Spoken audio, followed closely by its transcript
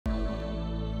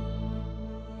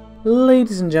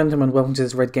Ladies and gentlemen, welcome to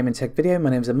this Red Gaming Tech video. My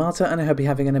name is Amata and I hope you're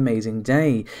having an amazing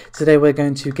day. Today we're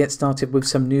going to get started with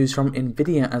some news from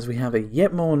Nvidia as we have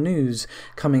yet more news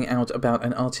coming out about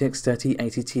an RTX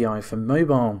 3080 Ti for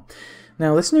mobile.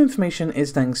 Now, this new information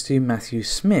is thanks to Matthew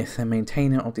Smith, a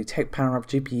maintainer of the Tech Power Up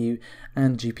GPU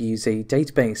and GPU-Z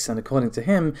database, and according to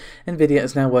him, Nvidia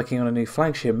is now working on a new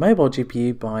flagship mobile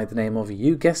GPU by the name of,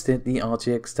 you guessed it, the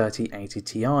RTX 3080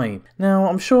 Ti. Now,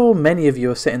 I'm sure many of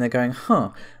you are sitting there going,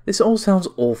 this all sounds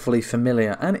awfully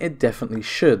familiar, and it definitely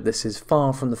should. This is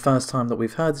far from the first time that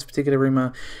we've heard this particular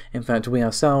rumour. In fact, we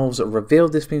ourselves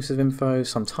revealed this piece of info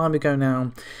some time ago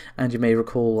now, and you may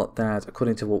recall that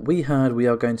according to what we heard, we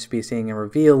are going to be seeing a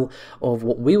reveal of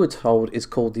what we were told is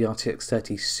called the RTX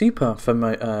 30 Super for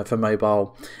mobile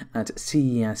at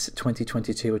CES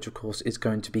 2022, which of course is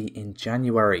going to be in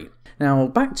January. Now,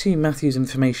 back to Matthew's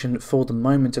information for the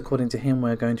moment. According to him,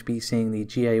 we're going to be seeing the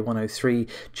GA103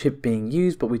 chip being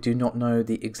used, but we do not know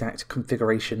the exact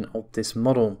configuration of this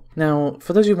model. Now,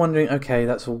 for those of you wondering, okay,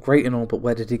 that's all great and all, but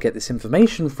where did he get this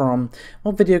information from?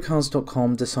 Well,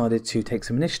 videocards.com decided to take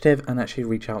some initiative and actually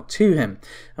reach out to him.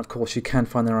 Of course, you can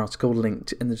find their article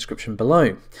linked in the description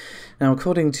below. Now,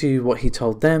 according to what he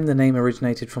told them, the name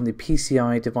originated from the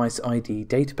PCI Device ID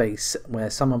database, where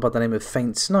someone by the name of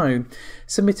Faint Snow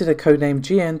submitted a codename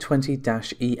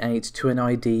GN20-E8 to an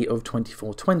ID of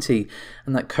 2420,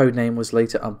 and that codename was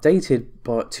later updated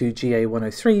to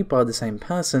GA103 by the same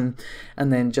person,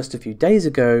 and then just a few days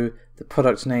ago, the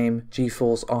product name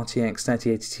GeForce RTX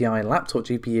 3080 Ti laptop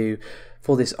GPU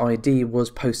for this ID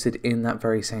was posted in that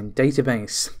very same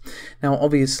database. Now,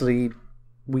 obviously,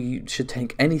 we should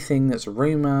take anything that's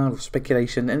rumour or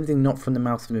speculation, anything not from the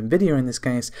mouth of Nvidia in this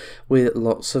case, with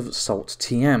lots of salt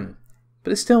TM.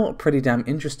 But it's still pretty damn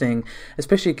interesting,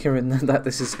 especially given that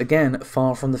this is, again,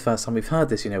 far from the first time we've heard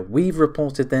this. We've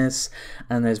reported this,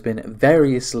 and there's been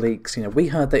various leaks. We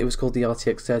heard that it was called the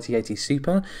RTX 3080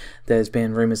 Super. There's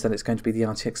been rumours that it's going to be the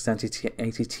RTX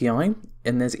 3080 Ti,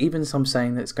 and there's even some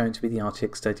saying that it's going to be the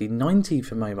RTX 3090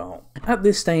 for mobile. At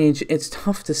this stage, it's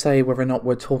tough to say whether or not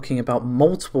we're talking about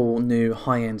multiple new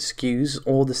high-end SKUs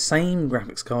or the same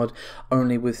graphics card,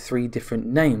 only with 3 different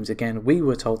names. Again, we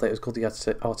were told that it was called the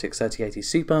RTX 3080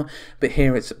 Super, but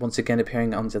here it's once again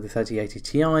appearing under the 3080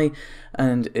 Ti,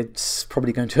 and it's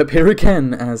probably going to appear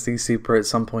again as the Super at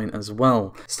some point as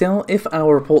well. Still, if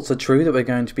our reports are true that we're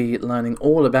going to be learning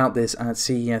all about this at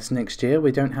CES next year,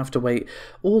 we don't have to wait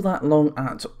all that long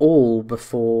at all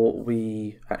before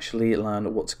we actually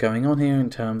learn what's going on here in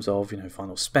terms of,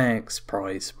 final specs,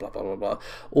 price, blah blah blah blah,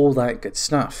 all that good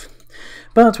stuff.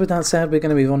 But with that said, we're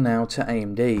going to move on now to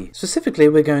AMD. Specifically,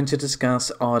 we're going to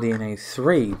discuss RDNA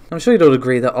 3. I'm sure you'd all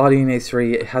agree that RDNA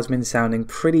 3 has been sounding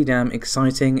pretty damn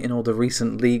exciting in all the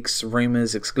recent leaks,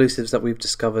 rumours, exclusives that we've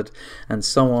discovered, and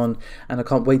so on. And I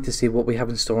can't wait to see what we have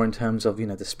in store in terms of,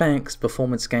 the specs,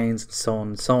 performance gains, and so on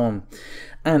and so on.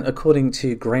 And according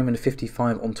to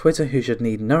Grayman55 on Twitter, who should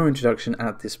need no introduction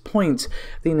at this point,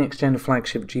 the next-gen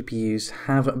flagship GPUs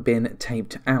have been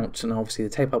taped out. And obviously the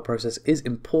tape-out process is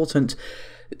important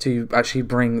to actually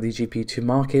bring the GPU to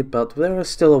market, but there are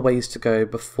still a ways to go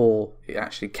before it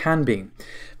actually can be.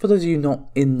 For those of you not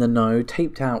in the know,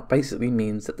 taped out basically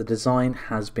means that the design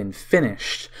has been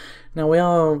finished. Now, we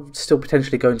are still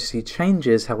potentially going to see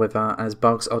changes, however, as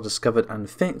bugs are discovered and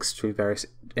fixed through various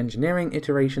engineering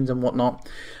iterations and whatnot,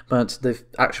 but the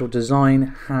actual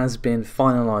design has been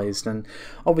finalized, and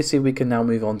obviously we can now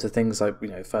move on to things like,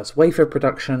 first wafer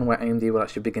production, where AMD will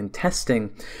actually begin testing,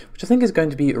 which I think is going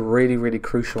to be really, really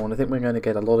crucial, and I think we're going to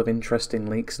get a lot of interesting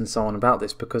leaks and so on about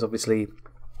this, because obviously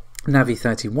Navi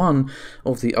 31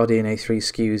 of the RDNA 3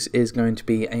 SKUs is going to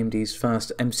be AMD's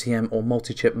first MCM or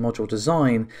multi-chip module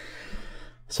design.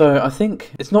 So I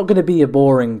think it's not going to be a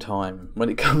boring time when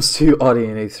it comes to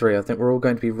RDNA 3. I think we're all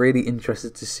going to be really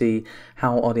interested to see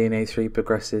how RDNA 3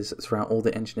 progresses throughout all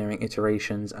the engineering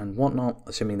iterations and whatnot.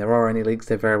 Assuming there are any leaks,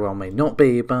 there very well may not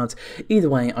be, but either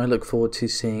way, I look forward to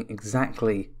seeing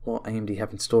exactly what AMD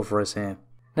have in store for us here.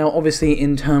 Now, obviously,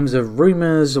 in terms of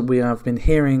rumours, we have been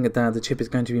hearing that the chip is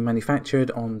going to be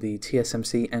manufactured on the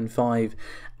TSMC N5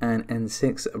 and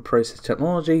N6 process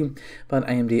technology, but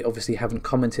AMD obviously haven't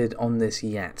commented on this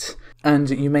yet. And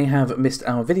you may have missed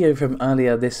our video from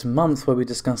earlier this month where we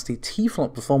discussed the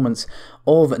T-flop performance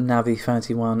of Navi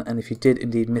 31, and if you did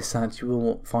indeed miss that, you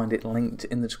will find it linked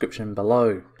in the description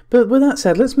below. But with that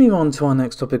said, let's move on to our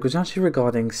next topic, which is actually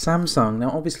regarding Samsung. Now,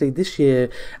 obviously, this year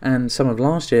and some of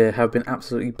last year have been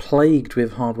absolutely plagued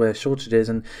with hardware shortages,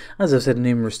 and as I've said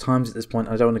numerous times at this point,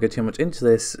 I don't want to go too much into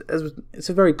this, as it's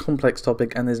a very complex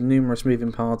topic and there's numerous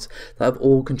moving parts that have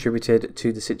all contributed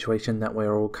to the situation that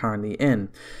we're all currently in.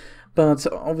 But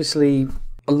obviously,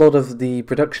 a lot of the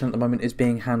production at the moment is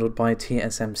being handled by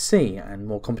TSMC, and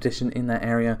more competition in that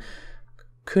area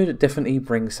could definitely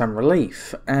bring some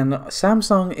relief. And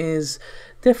Samsung is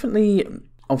definitely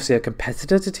obviously a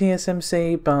competitor to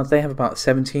TSMC, but they have about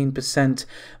 17%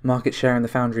 market share in the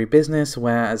foundry business,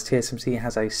 whereas TSMC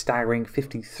has a staggering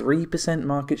 53%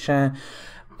 market share.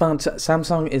 But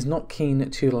Samsung is not keen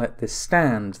to let this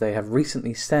stand. They have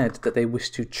recently said that they wish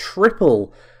to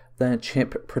triple their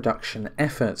chip production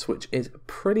efforts, which is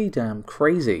pretty damn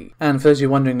crazy. And for those of you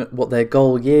wondering what their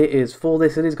goal year is for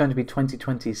this, it is going to be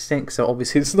 2026, so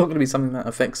obviously it's not going to be something that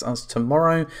affects us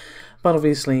tomorrow. But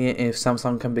obviously if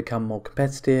Samsung can become more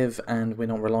competitive and we're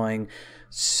not relying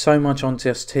so much on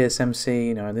just TSMC,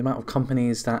 you know, the amount of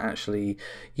companies that actually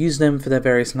use them for their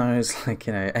various nodes, like,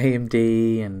 you know,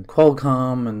 AMD and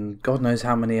Qualcomm and God knows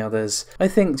how many others, I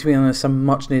think, to be honest, some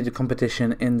much needed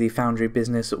competition in the foundry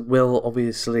business will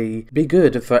obviously be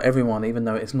good for everyone. Even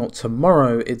though it's not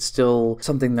tomorrow, it's still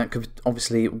something that could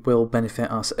obviously will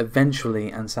benefit us eventually,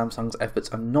 and Samsung's efforts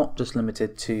are not just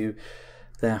limited to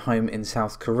their home in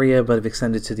South Korea, but have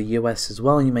extended to the US as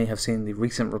well. You may have seen the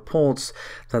recent reports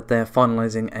that they're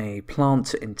finalizing a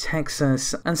plant in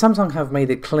Texas, and Samsung have made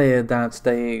it clear that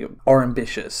they are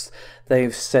ambitious.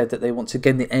 They've said that they want to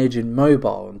gain the edge in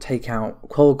mobile and take out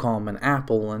Qualcomm and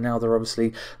Apple, and now they're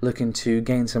obviously looking to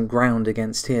gain some ground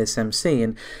against TSMC.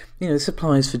 And you know, this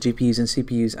applies for GPUs and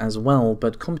CPUs as well,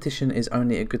 but competition is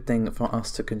only a good thing for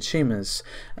us to consumers.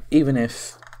 Even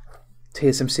if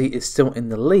TSMC is still in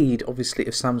the lead, obviously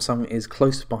if Samsung is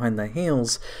close behind their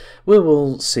heels, we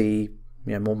will see,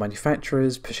 you know, more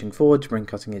manufacturers pushing forward to bring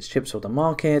cutting-edge chips on the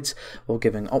market, or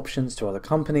giving options to other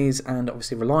companies, and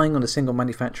obviously relying on a single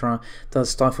manufacturer does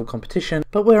stifle competition.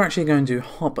 But we're actually going to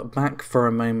hop back for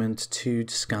a moment to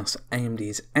discuss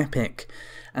AMD's EPYC,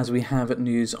 as we have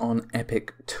news on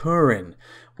EPYC Turin.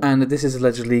 And this is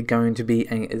allegedly going to be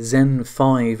a Zen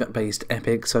 5 based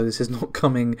EPYC, so this is not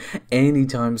coming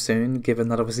anytime soon, given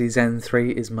that obviously Zen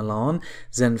 3 is Milan,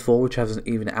 Zen 4, which hasn't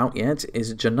even out yet,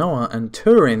 is Genoa, and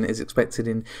Turin is expected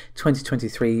in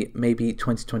 2023, maybe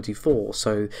 2024,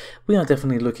 so we are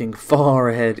definitely looking far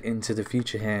ahead into the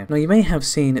future here. Now, you may have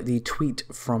seen the tweet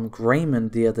from Grayman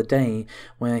the other day,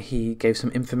 where he gave some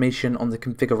information on the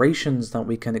configurations that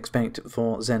we can expect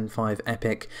for Zen 5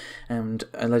 EPYC, and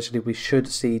allegedly we should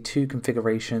see two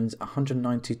configurations,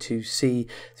 192C,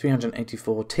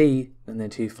 384T, and then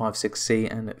 256C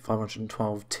and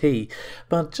 512T.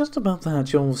 But just about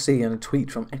that, you'll see in a tweet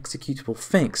from Executable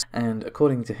Fix, and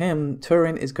according to him,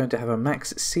 Turin is going to have a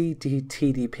max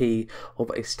TDP of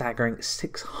a staggering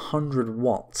 600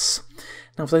 watts.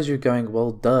 Now, for those of you going,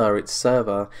 well, duh, it's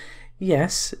server.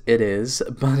 Yes, it is,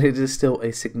 but it is still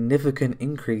a significant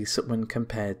increase when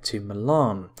compared to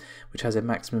Milan, which has a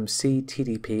maximum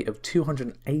CTDP of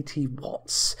 280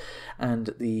 watts,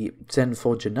 and the Zen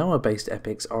 4 Genoa-based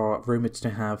EPYCs are rumoured to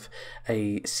have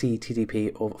a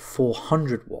CTDP of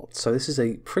 400 watts, so this is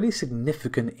a pretty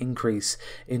significant increase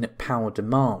in power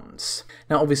demands.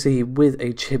 Now, obviously, with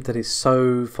a chip that is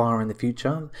so far in the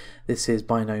future, this is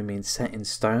by no means set in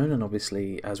stone, and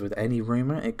obviously, as with any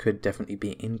rumour, it could definitely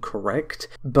be incorrect,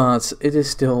 but it is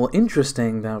still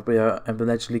interesting that we are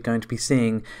allegedly going to be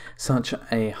seeing such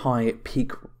a high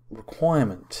peak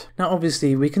requirement. Now,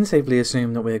 obviously, we can safely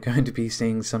assume that we're going to be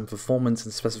seeing some performance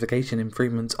and specification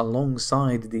improvements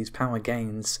alongside these power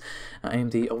gains.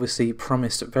 AMD obviously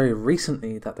promised very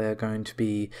recently that they're going to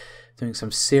be doing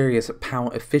some serious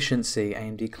power efficiency.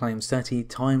 AMD claims 30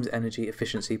 times energy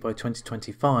efficiency by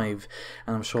 2025,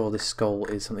 and I'm sure this goal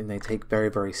is something they take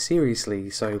very, very seriously.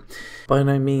 So by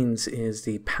no means is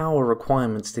the power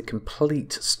requirements the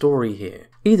complete story here.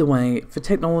 Either way, for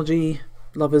technology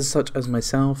lovers such as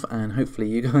myself, and hopefully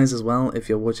you guys as well if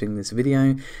you're watching this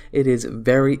video, it is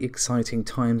very exciting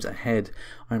times ahead.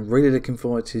 I'm really looking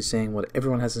forward to seeing what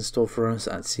everyone has in store for us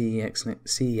at CES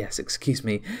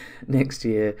next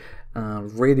year.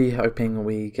 Really hoping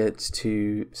we get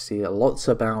to see lots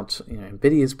about, you know,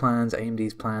 Nvidia's plans,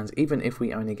 AMD's plans, even if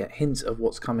we only get hints of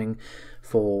what's coming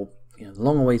for, you know,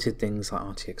 long-awaited things like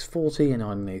RTX 40 and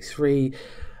RDNA 3.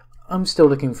 I'm still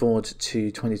looking forward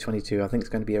to 2022. I think it's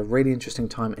going to be a really interesting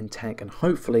time in tech, and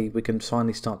hopefully we can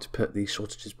finally start to put these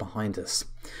shortages behind us.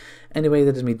 Anyway,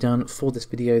 that is me done for this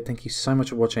video. Thank you so much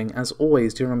for watching. As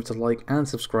always, do remember to like and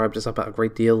subscribe, just help out a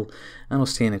great deal, and I'll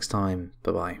see you next time.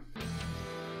 Bye bye.